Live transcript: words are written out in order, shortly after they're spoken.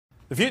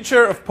The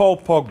future of Paul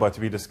Pogba to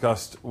be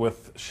discussed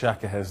with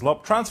Shaka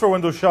Hislop. Transfer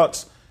window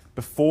shuts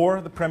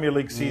before the Premier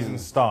League season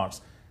starts.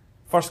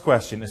 First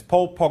question, is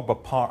Paul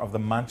Pogba part of the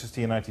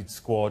Manchester United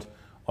squad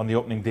on the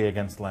opening day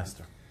against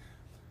Leicester?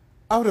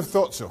 I would have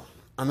thought so.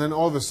 And then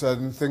all of a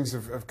sudden, things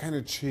have kind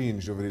of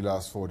changed over the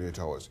last 48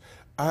 hours.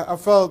 I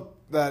felt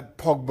that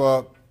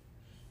Pogba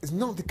is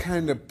not the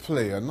kind of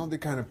player, not the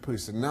kind of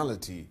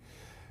personality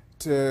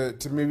to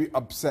maybe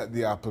upset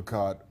the apple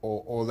cart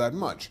all that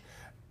much.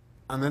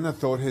 And then I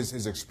thought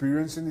his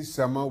experience in the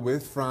summer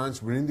with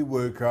France, winning the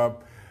World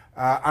Cup,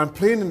 and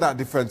playing in that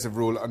defensive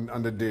role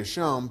under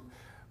Deschamps,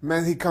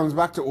 meant he comes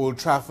back to Old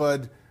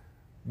Trafford,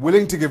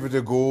 willing to give it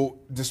a go,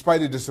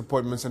 despite the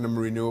disappointments under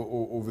Mourinho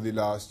over the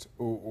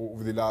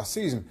last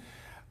season.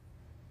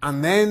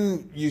 And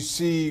then you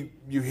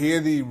hear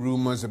the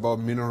rumours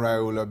about Mino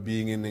Raiola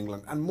being in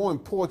England, and more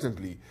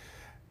importantly,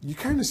 you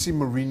kind of see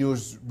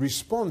Mourinho's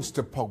response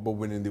to Pogba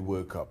winning the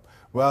World Cup.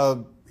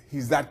 Well,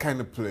 he's that kind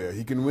of player.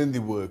 He can win the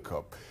World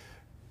Cup.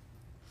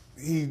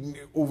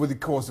 Over the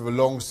course of a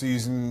long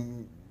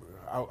season,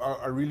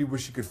 I really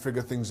wish he could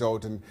figure things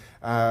out and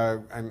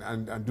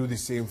do the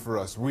same for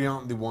us. We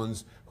aren't the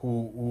ones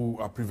who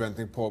are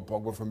preventing Paul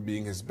Pogba from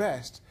being his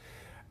best.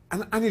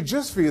 And you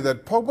just feel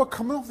that Pogba,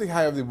 coming off the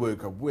high of the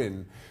World Cup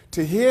win,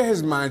 to hear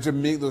his manager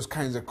make those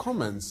kinds of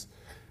comments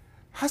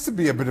has to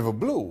be a bit of a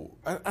blow,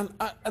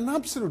 an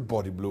absolute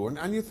body blow.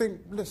 And you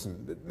think,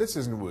 listen, this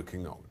isn't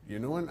working out, you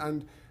know,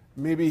 and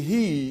maybe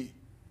he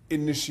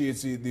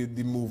initiates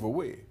the move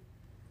away.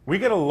 We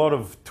get a lot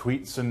of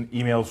tweets and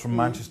emails from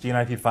Manchester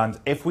United fans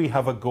if we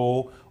have a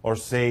go or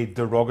say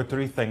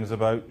derogatory things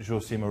about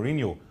Jose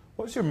Mourinho.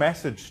 What's your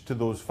message to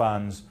those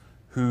fans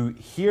who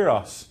hear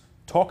us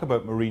talk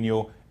about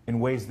Mourinho in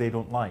ways they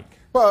don't like?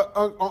 Well,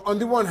 on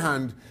the one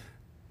hand,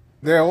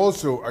 there are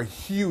also a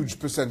huge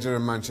percentage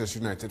of Manchester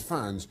United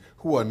fans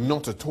who are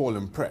not at all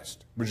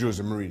impressed with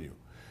Jose Mourinho.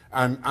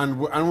 And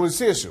will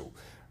say so.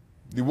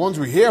 The ones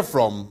we hear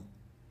from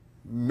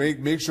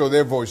make sure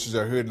their voices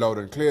are heard loud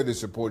and clear. They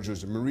support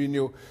Jose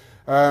Mourinho.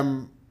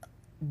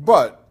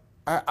 But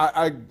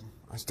I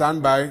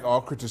stand by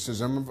our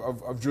criticism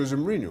of Jose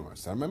Mourinho. I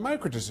stand by my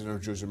criticism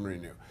of Jose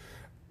Mourinho.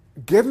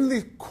 Given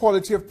the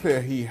quality of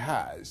player he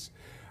has,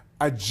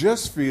 I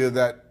just feel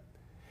that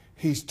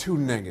he's too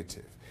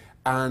negative.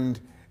 And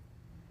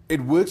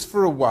it works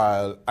for a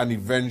while, and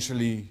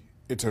eventually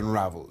it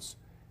unravels.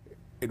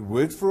 It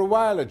worked for a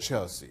while at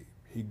Chelsea.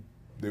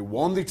 They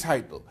won the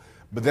title.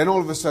 But then all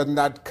of a sudden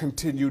that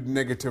continued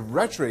negative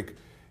rhetoric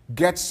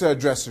gets to a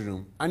dressing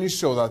room, and you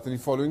saw that in the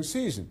following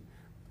season.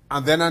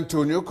 And then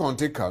Antonio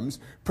Conte comes,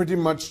 pretty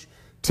much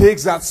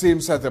takes that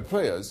same set of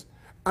players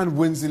and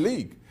wins the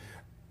league.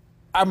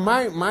 And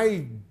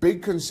my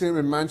big concern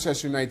with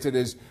Manchester United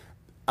is,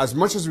 as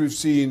much as we've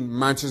seen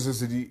Manchester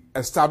City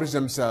establish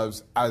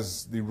themselves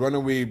as the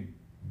runaway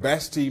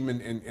best team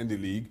in the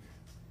league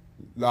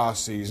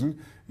last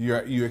season,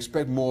 you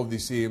expect more of the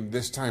same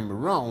this time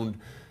around.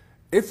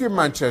 If you're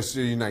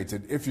Manchester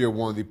United, if you're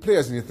one of the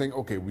players and you think,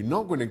 okay, we're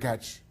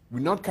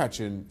not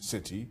catching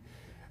City,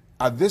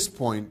 at this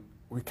point,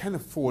 we're kind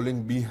of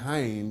falling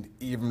behind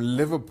even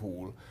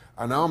Liverpool,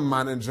 and our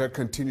manager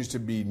continues to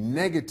be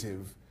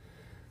negative.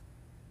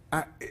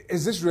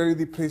 Is this really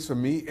the place for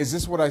me? Is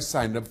this what I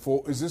signed up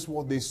for? Is this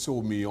what they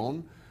sold me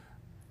on?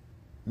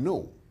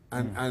 No.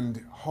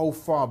 And how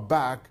far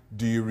back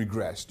do you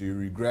regress? Do you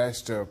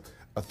regress to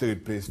a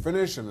third-place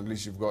finish, and at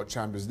least you've got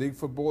Champions League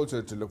football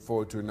to look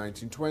forward to in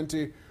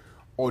 1920?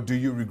 Or do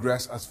you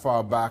regress as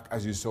far back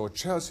as you saw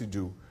Chelsea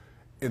do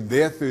in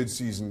their third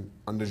season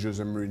under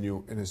Jose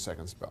Mourinho in his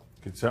second spell?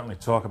 Could certainly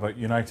talk about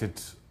United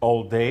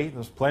all day.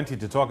 There's plenty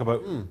to talk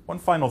about. One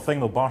final thing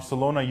though,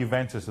 Barcelona,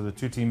 Juventus are the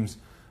two teams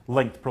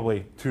linked,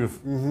 probably two of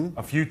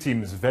a few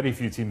teams, very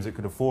few teams that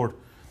could afford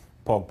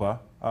Pogba.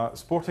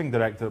 Sporting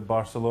director at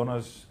Barcelona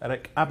is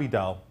Eric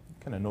Abidal.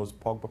 Kind of knows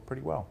Pogba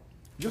pretty well.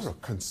 You're a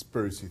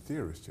conspiracy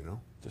theorist, you know.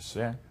 Just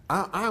saying.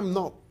 I'm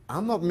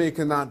not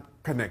making that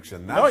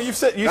connection. No, you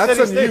said he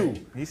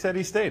stayed. He said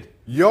he stayed.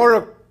 You're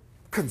a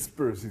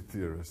conspiracy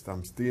theorist.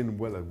 I'm staying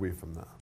well away from that.